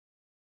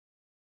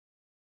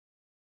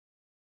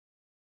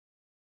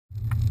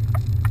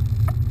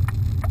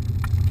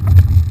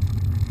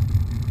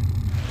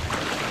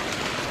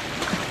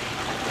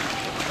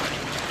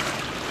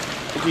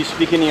you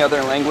speak any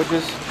other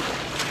languages?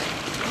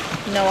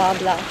 No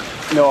habla.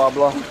 No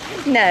habla?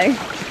 No.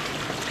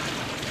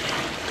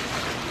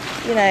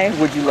 You know.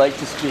 Would you like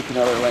to speak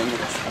another language?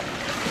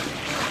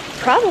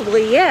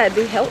 Probably, yeah, it'd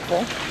be helpful.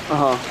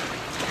 Uh-huh.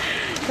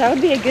 That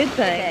would be a good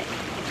thing.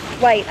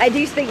 Wait, I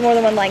do speak more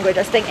than one language.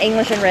 I speak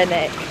English and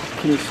redneck.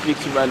 Can you speak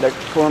some redneck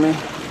for me?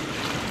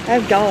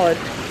 Oh God.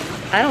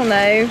 I don't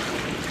know.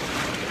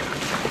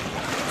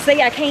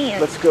 See, I can't.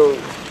 Let's go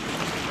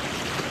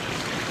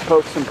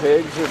poke some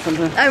pigs or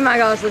something. Oh my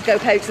gosh, let's go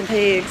poke some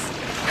pigs.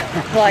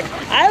 Like,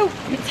 oh,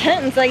 it's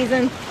hunting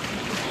season.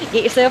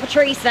 Get yourself a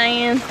tree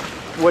stand.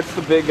 What's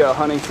the big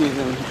hunting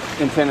season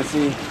in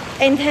Tennessee?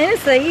 In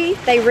Tennessee,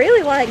 they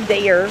really like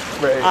deer,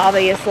 right.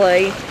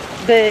 Obviously,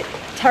 but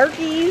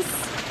turkeys.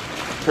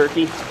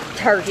 Turkey?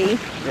 Turkey.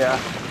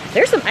 Yeah.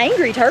 There's some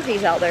angry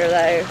turkeys out there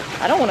though.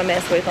 I don't want to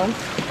mess with them.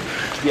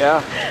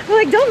 Yeah.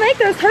 Like, don't make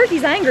those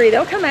turkeys angry.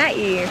 They'll come at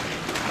you.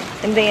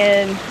 And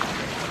then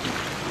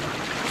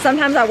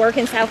sometimes I work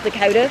in South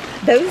Dakota.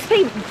 Those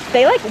people,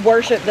 they like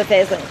worship the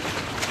pheasant.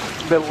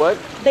 The what?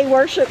 They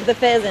worship the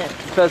pheasant.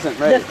 Pheasant,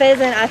 right? The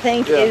pheasant, I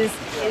think, is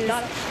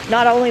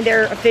not only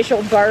their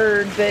official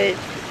bird, but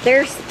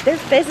they're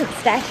pheasant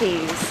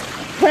statues.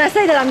 When I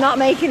say that, I'm not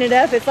making it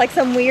up. It's like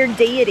some weird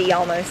deity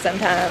almost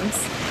sometimes.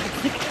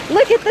 Like,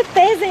 look at the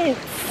pheasants.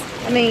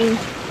 I mean,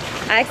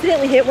 I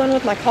accidentally hit one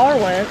with my car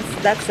once.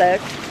 That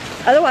sucked.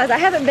 Otherwise, I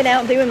haven't been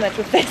out doing much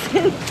with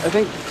pheasants. I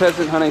think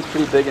pheasant hunting's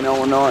pretty big in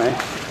Illinois.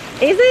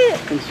 Is it? I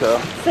think so.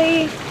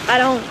 See, I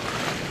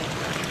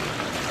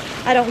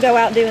don't go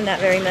out doing that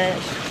very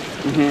much.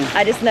 Mm-hmm.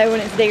 I just know when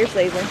it's deer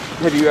season.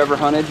 Have you ever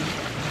hunted?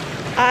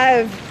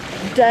 I've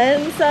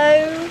done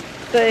so,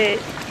 but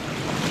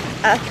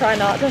I try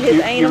not to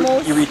hit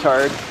animals. You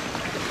retired?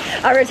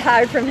 I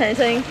retired from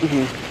hunting.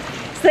 Mm-hmm.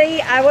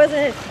 See,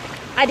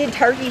 I did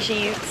turkey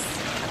shoots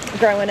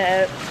growing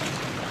up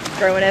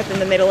in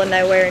the middle of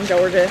nowhere in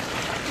Georgia.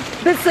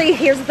 But see,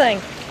 here's the thing.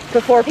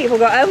 Before people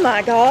go, oh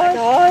my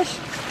gosh,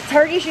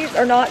 turkey shoots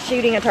are not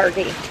shooting a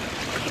turkey.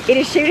 It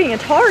is shooting a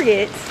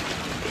target,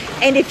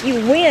 and if you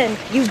win,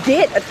 you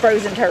get a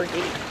frozen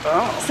turkey.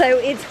 Oh. So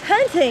it's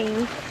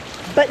hunting,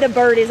 but the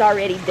bird is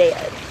already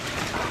dead.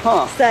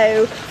 Huh.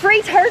 So,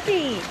 free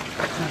turkey!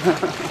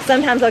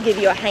 Sometimes I'll give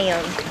you a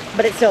ham,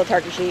 but it's still a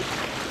turkey shoot.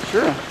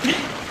 Sure.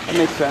 That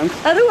makes sense.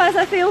 Otherwise,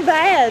 I feel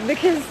bad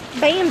because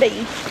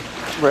Bambi.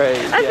 Right.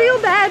 I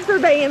feel bad for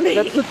Bambi.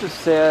 That's such a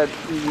sad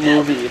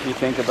movie if you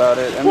think about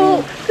it. I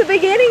well, mean, the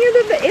beginning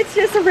of it's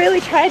just a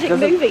really tragic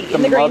movie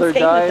in the grand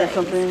scheme of things. or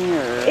something?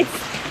 Or?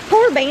 It's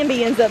poor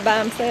Bambi ends up by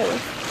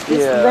himself,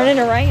 just Yeah. running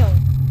around.